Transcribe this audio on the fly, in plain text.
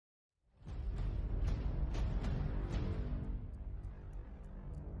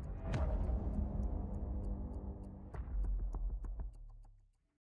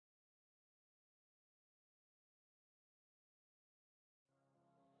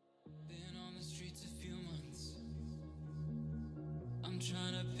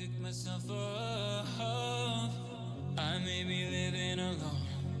trying to pick myself up. I may be living alone,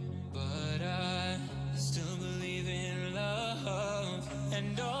 but I still believe in love.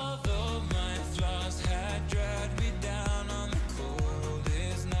 And although my flaws had dragged me down on the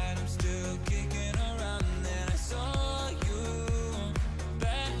coldest night, I'm still kicking around. And then I saw you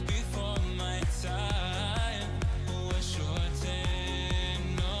back before my time was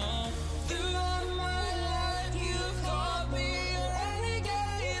shortened. No, throughout my life you've called me a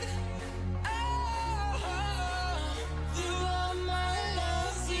renegade. Throughout my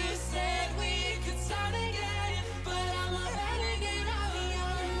loves you said we could start again, but I'm a renegade of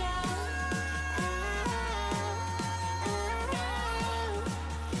your love.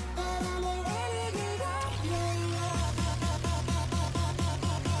 But I'm a renegade of your love. I'm a renegade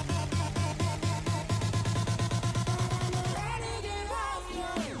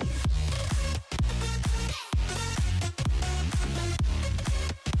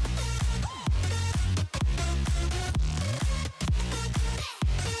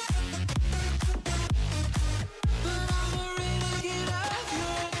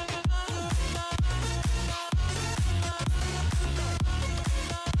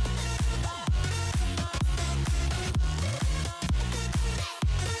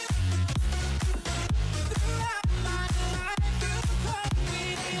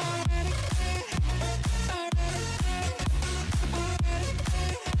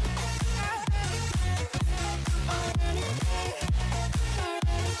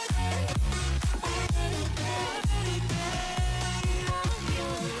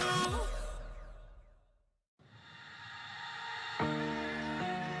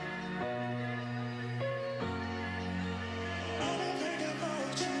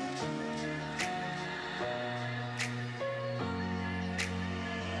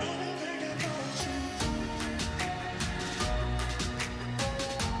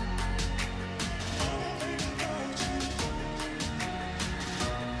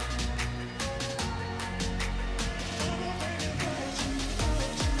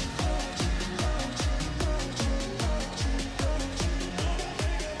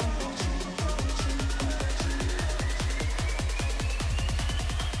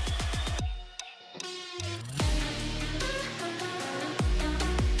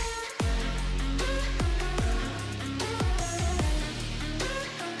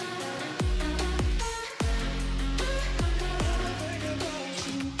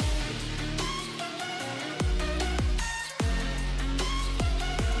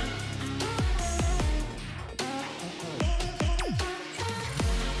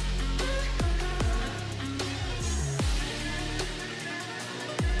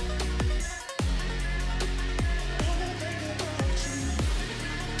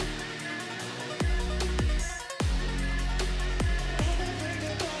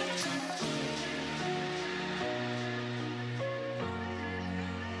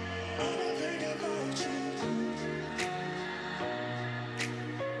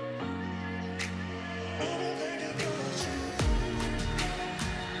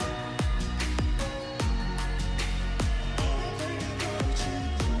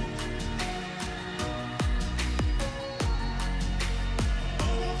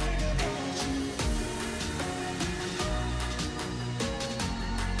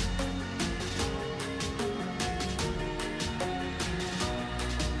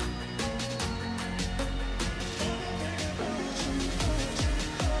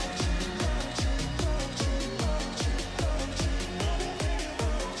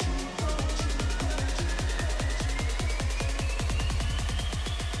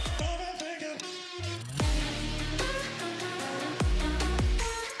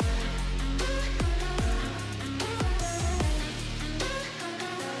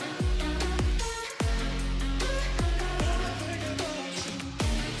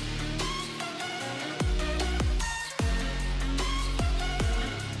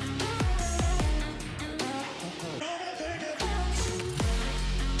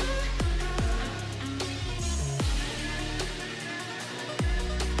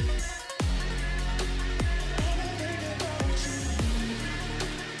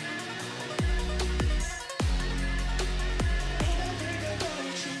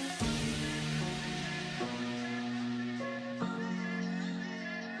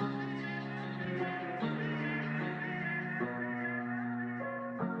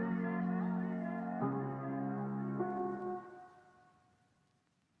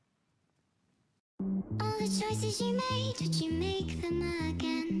All the choices you made, did you make them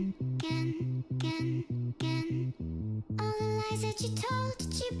again, again, again, again? All the lies that you told,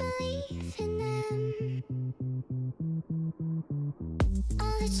 did you believe in them?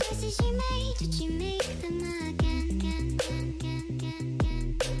 choices you made, did you make them again?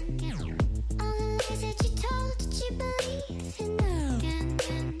 All the lies that you told, did you believe in them again?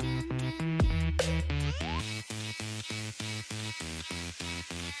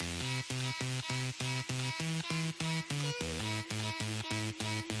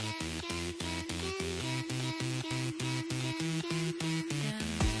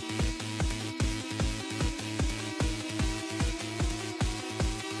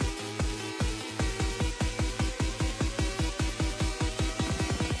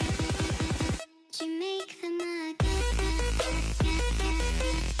 Did you make them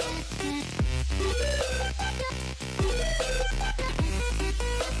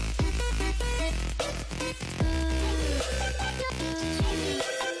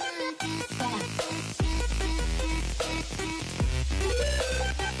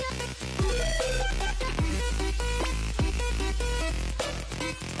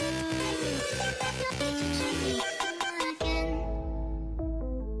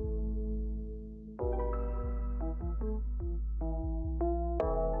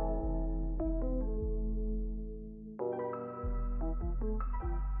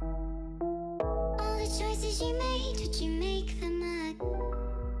all the choices you made, did you make them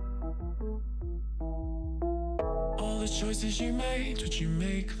All the choices you made, did you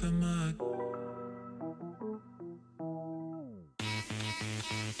make them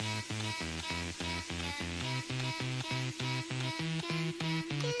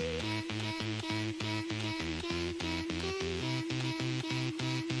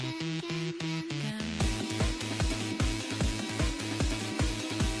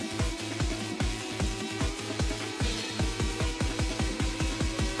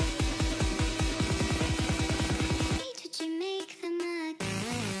Did you make them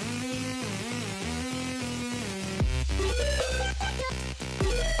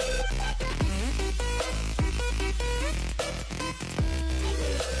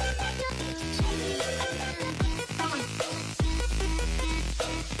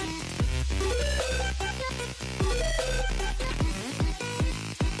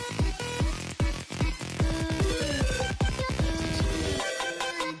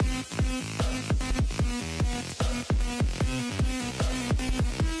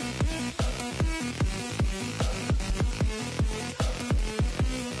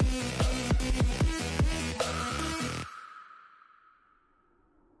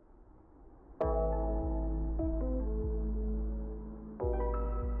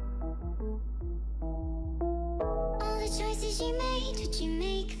All the choices you made, did you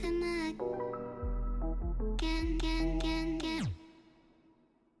make them again?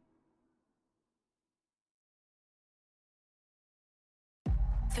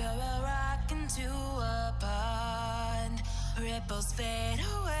 Throw a rock into a pond, ripples fade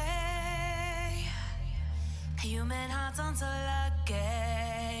away. Human hearts aren't so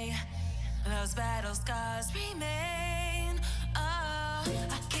lucky, those battle scars remain. Oh,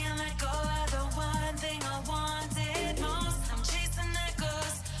 I can't let go of the one thing I wanted most. I'm chasing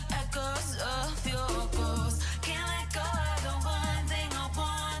echoes of your ghost. Can't let go of the one thing I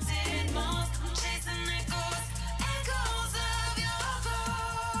wanted most. I'm chasing echoes of your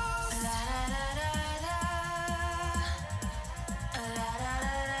ghost. La da da da da, la da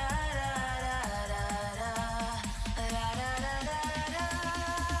da da da da da, la da da da da.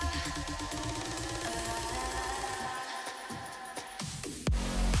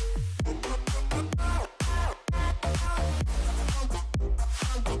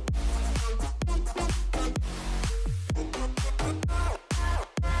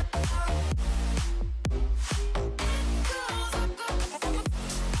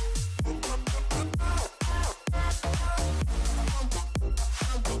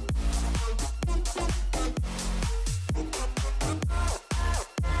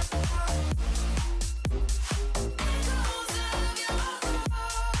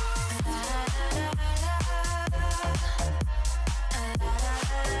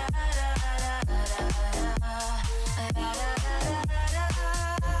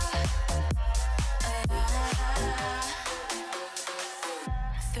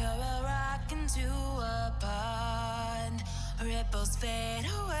 Throw a rock into a pond, ripples fade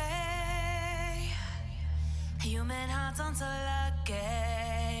away. Human hearts aren't so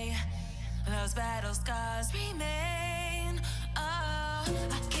lucky, those battle scars remain. Oh,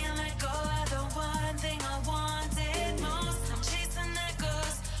 I can't let go of the one thing I wanted most. I'm chasing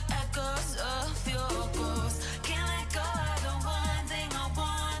echoes of your ghost. Can't let go of the one thing I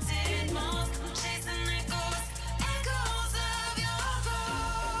wanted most. I'm chasing echoes of your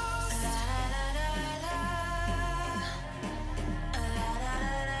ghost. La da da da, la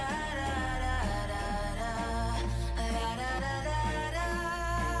da da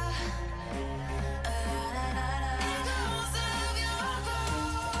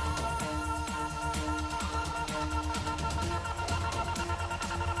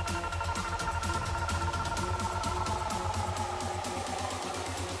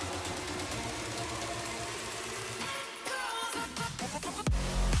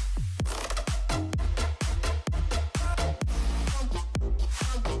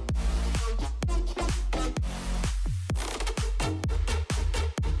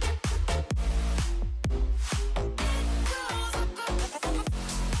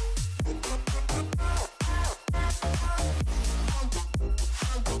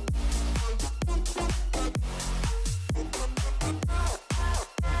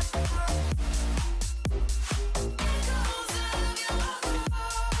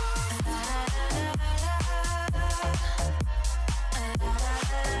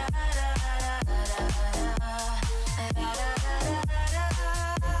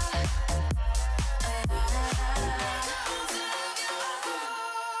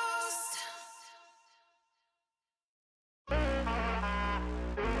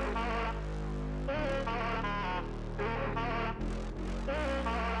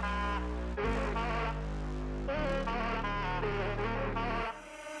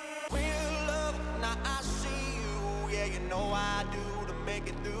I do to make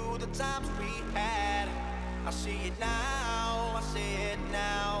it through the times we had. I see it now, I see it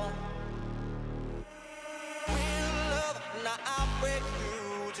now. Real love, now I break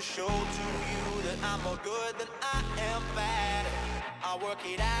through to show to you that I'm more good than I am bad. I work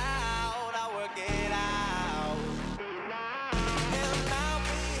it out, I work it out. And I'll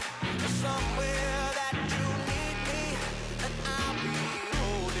be somewhere that you need me, and I'll be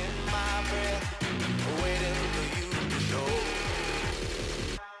holding my breath, waiting for you to show.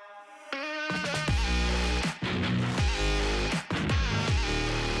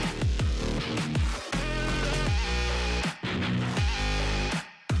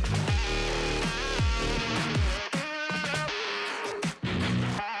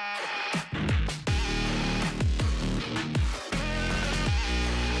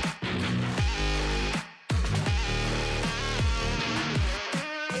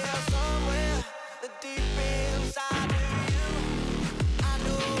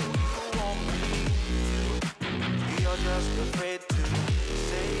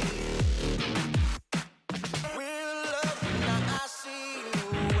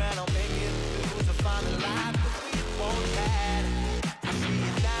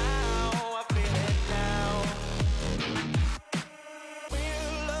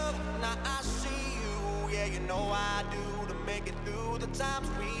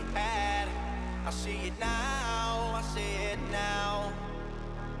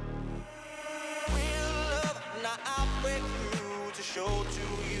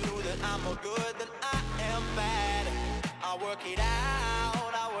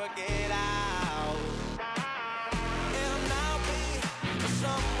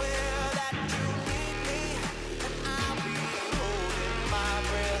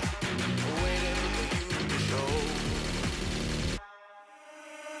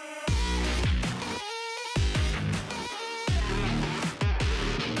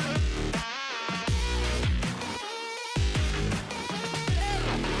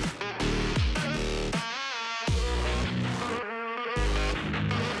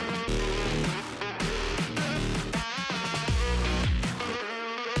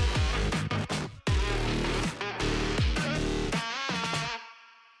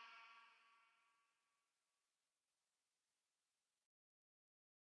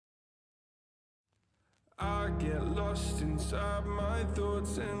 I get lost inside my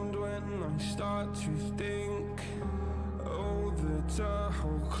thoughts, and when I start to think, oh, the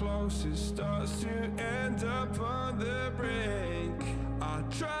tunnel closer starts to end up on the brink. I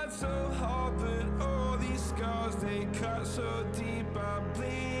tried so hard, but all these scars, they cut so deep, I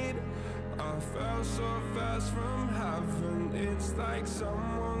bleed. I fell so fast from heaven, it's like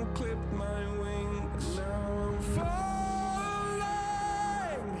someone clipped my wings. Now I'm falling,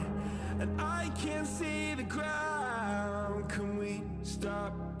 and I can't see the ground. Can we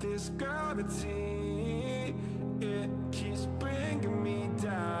stop this gravity? It keeps bringing me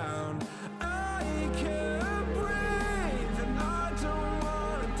down. I can't breathe, and I don't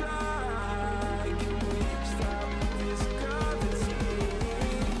wanna die. Can we stop this gravity?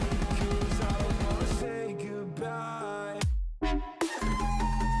 'Cause I don't wanna say goodbye.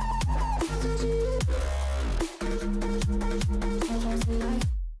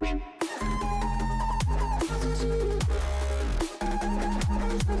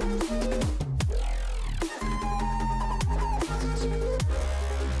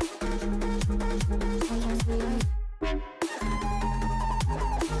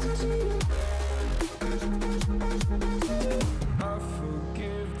 I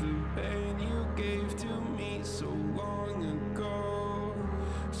forgive the pain you gave to me so long ago.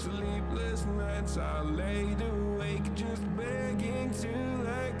 Sleepless nights I laid awake just begging to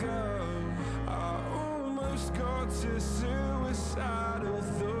let go. I almost got to suicidal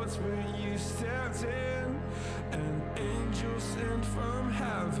thoughts, but you stepped in. An angel sent from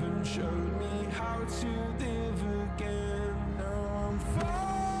heaven showed me how to live again. Now I'm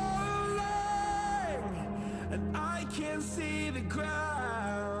falling, and I can't see the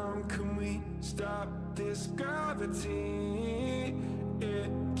ground. Can we stop this gravity?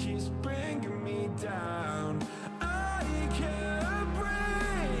 It keeps bringing me down. I can't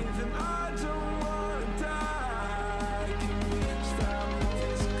breathe, and I don't wanna die. Can we stop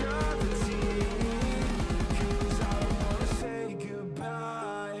this gravity? 'Cause I don't wanna say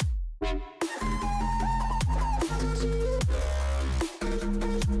goodbye.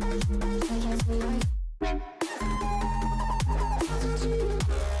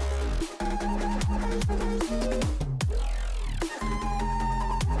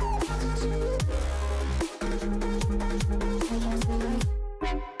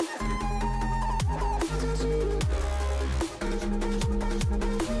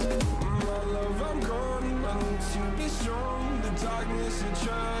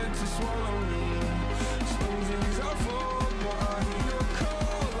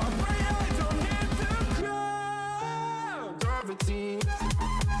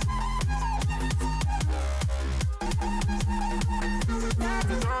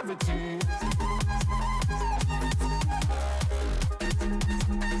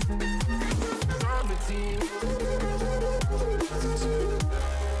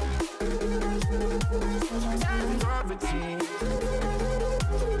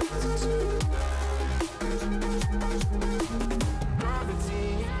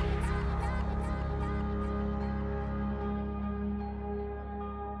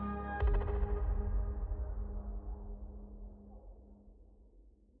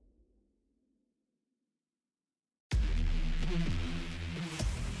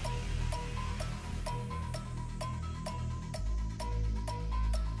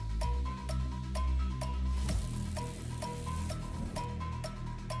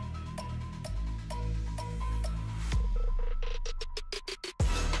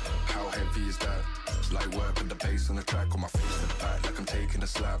 heavy is that? Light work with the bass on the track, on my face to the back like I'm taking a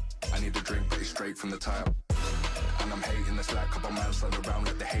slap. I need a drink but it's straight from the tap. And I'm hating the slack, couple man stand around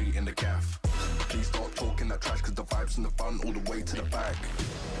like the hate in the gaff. Please stop talking that trash cause the vibes in the front all the way to the back.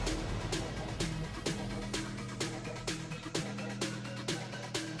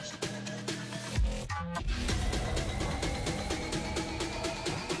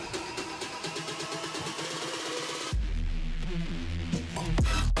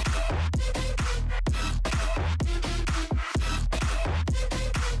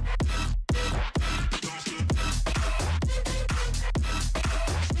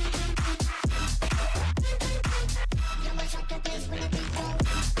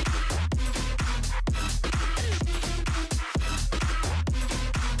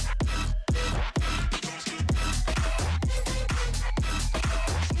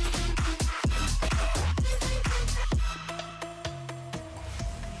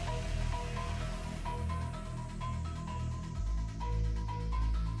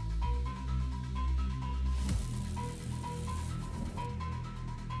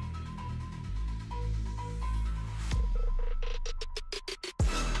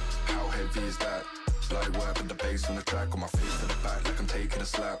 Is that light work with the bass on the track, on my face to the back like I'm taking a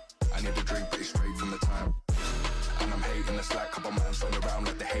slap. I need a drink but it's straight from the tap. And I'm hating the slack, couple man stand around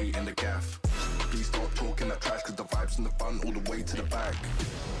like the hate in the gaff. Please stop talking that trash cause the vibes in the front all the way to the back.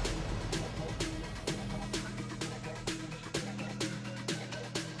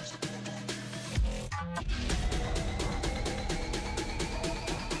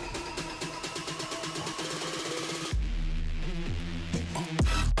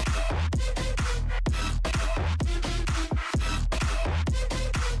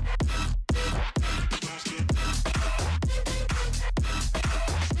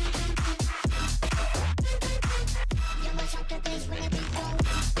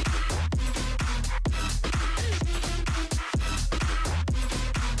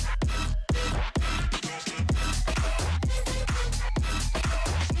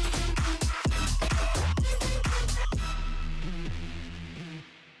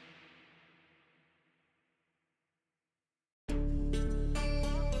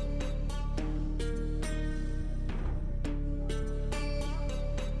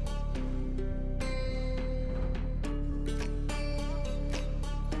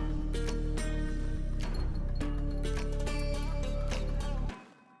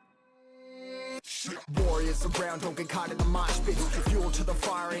 Warriors around, don't get caught in the mosh pit. Fuel to the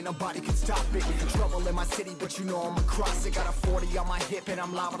fire, ain't nobody can stop it. Trouble in my city, but you know I'm across it. Got a 40 on my hip and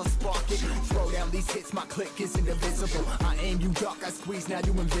I'm liable to spark it. Throw down these hits, my click is indivisible. I aim, you duck, I squeeze, now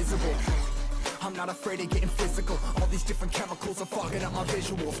you invisible. I'm not afraid of getting physical. All these different chemicals are fogging up my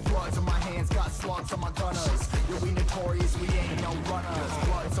visuals. Bloods on my hands, got slugs on my gunners. Yo, we notorious, we ain't no runners.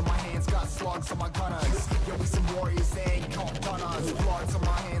 Bloods on my hands, got slugs on my gunners. Yo, we some warriors, they ain't no gunners. Bloods on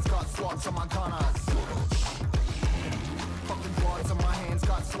my hands, got slugs on my gunners. Fucking bloods on my hands,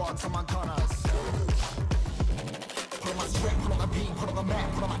 got slugs on my gunners. Put on my strap, put on the beat, put on the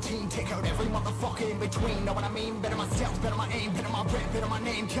map, put on my team. Take out every motherfucker in between. Know what I mean? Better my steps, better my aim, better my rap, better my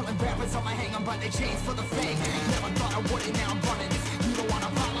name. Killing rappers on my hang, I'm by their chains for the fame. Never thought I would it, now I'm running this. You don't wanna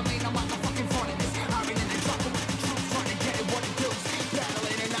follow me, I'm like a fucking front of this. I've been in the trouble with the truth, trying to get it what it does.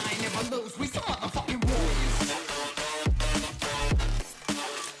 Battling and I ain't never lose, we some motherfucking warriors.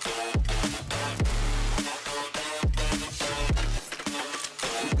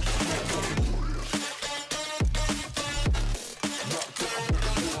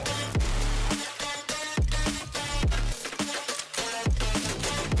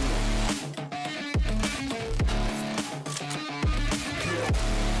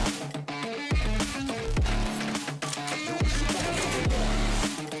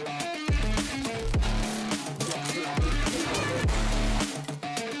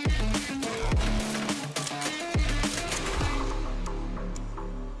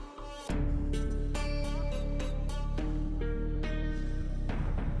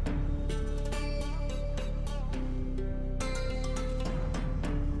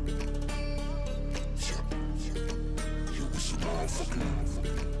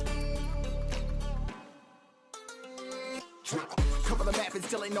 Cover the map and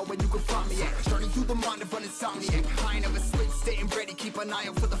still ain't know where you can find me at. Journey through the mind of an insomniac. I ain't never sleep, staying ready, keep an eye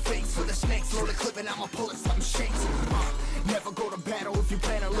out for the fakes. For the snakes, load a clip and I'ma pull it, something shakes. Never go to battle if you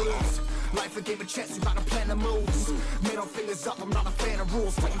plan to lose. Life a game of chess, you gotta plan the moves. Middle fingers up, I'm not a fan of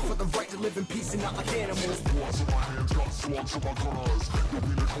rules. Fighting for the right to live in peace and not like animals. Bloods in my hands, got slugs in my gunners. You'll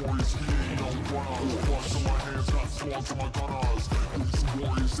be notorious, we ain't no runners. Bloods in my hands, got slugs in my gunners. You'll be some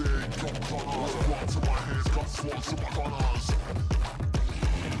warriors, they ain't no gunners. Bloods in my hands, got slugs in my gunners.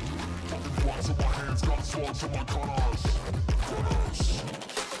 sword to my connors.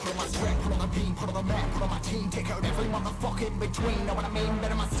 Put on my strap, put on the beam, put on the map, put on my team. Take out every motherfucker in between. Know what I mean?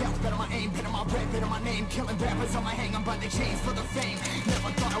 Better myself, better my aim, better my rep, better my name. Killing rappers on my hang, I'm by the chains for the fame.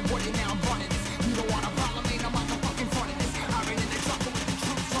 Never thought I would it, now I'm running this. You don't wanna follow me, I'm motherfucking front of this. I've been in the trouble with the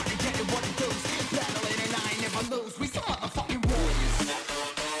truth, trying to get it what it does. Battling and I ain't never lose. We some motherfucking warriors.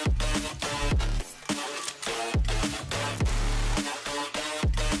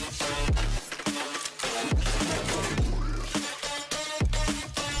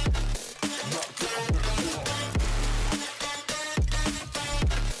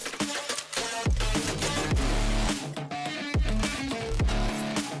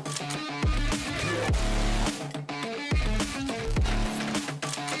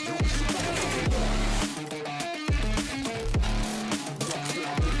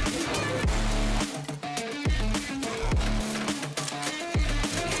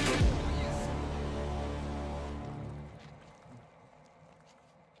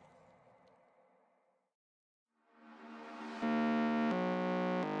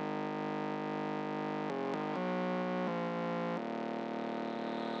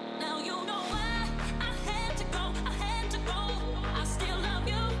 Now you know why I had to go, I had to go. I still love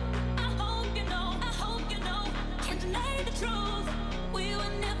you, I hope you know, I hope you know. Can't deny the truth, we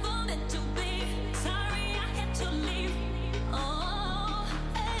were never meant to be. Sorry I had to leave. Oh,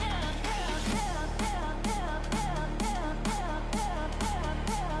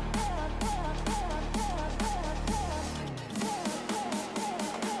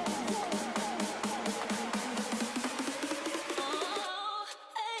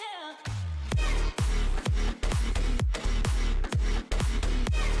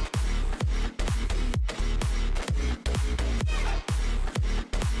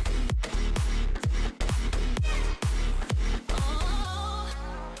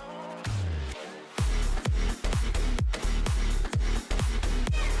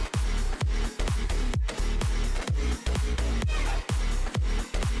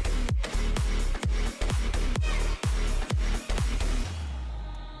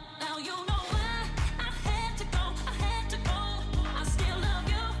 now you know why I had to go, I had to go. I still love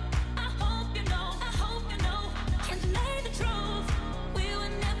you, I hope you know, I hope you know. Can't deny the truth, we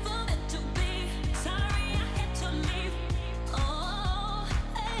were never meant to be. Sorry I had to leave. Oh,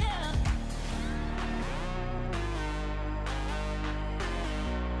 yeah.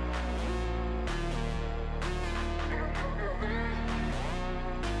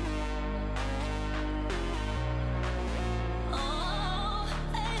 Oh,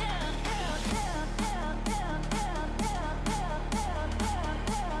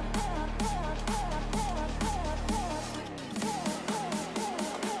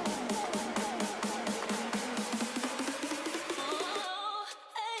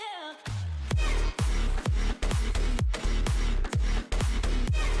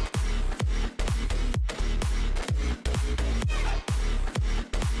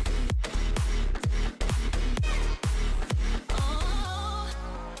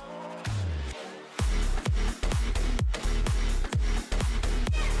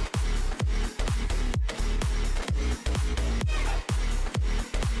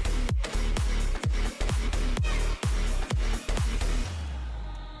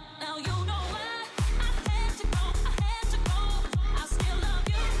 now you know why I had to go, I had to go. I still love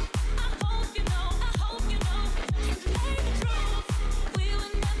you, I hope you know, I hope you know. Can't deny the truth, we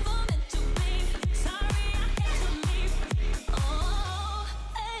were never meant to be. Sorry I had to leave. Oh,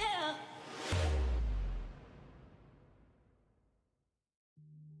 yeah.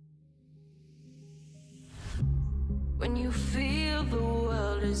 When you feel the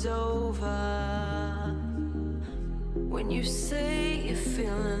world is over, when you say you're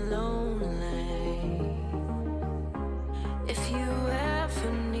feeling lonely, if you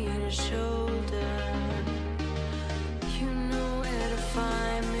ever need a shoulder, you know where to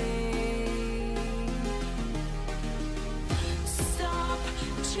find me. Stop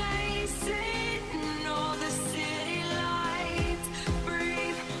chasing all the city lights.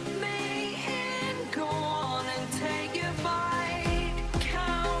 Breathe me in, go on and take your bite.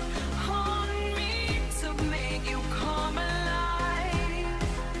 Count on me to make you come alive.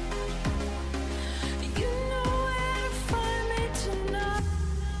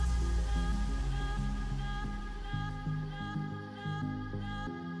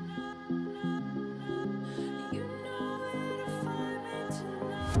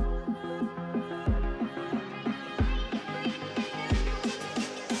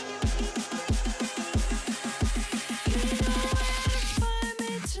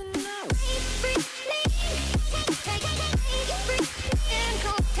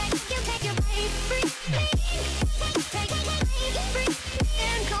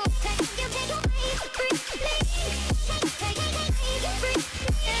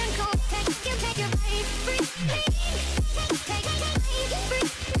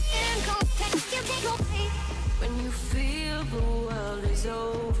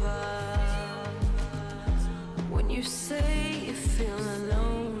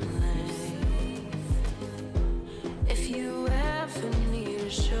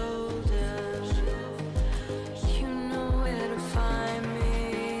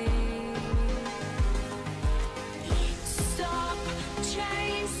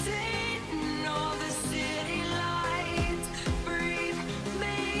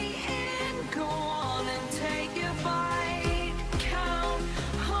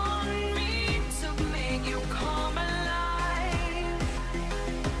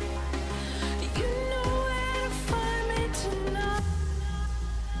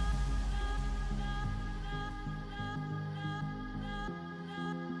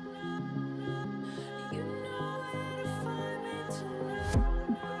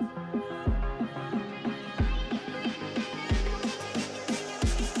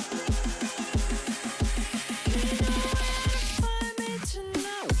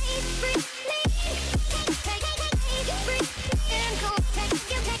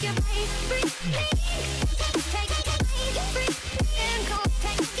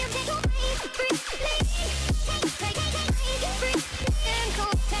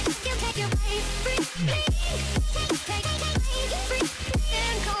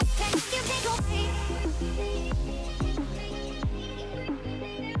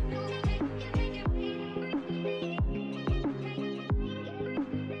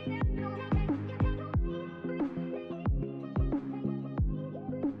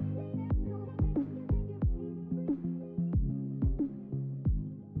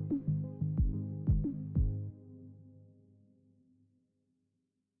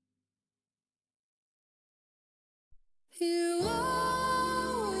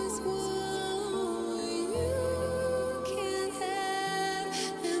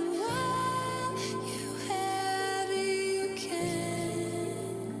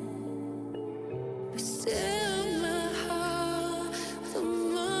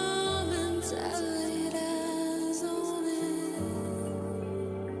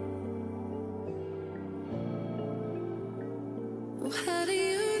 Where do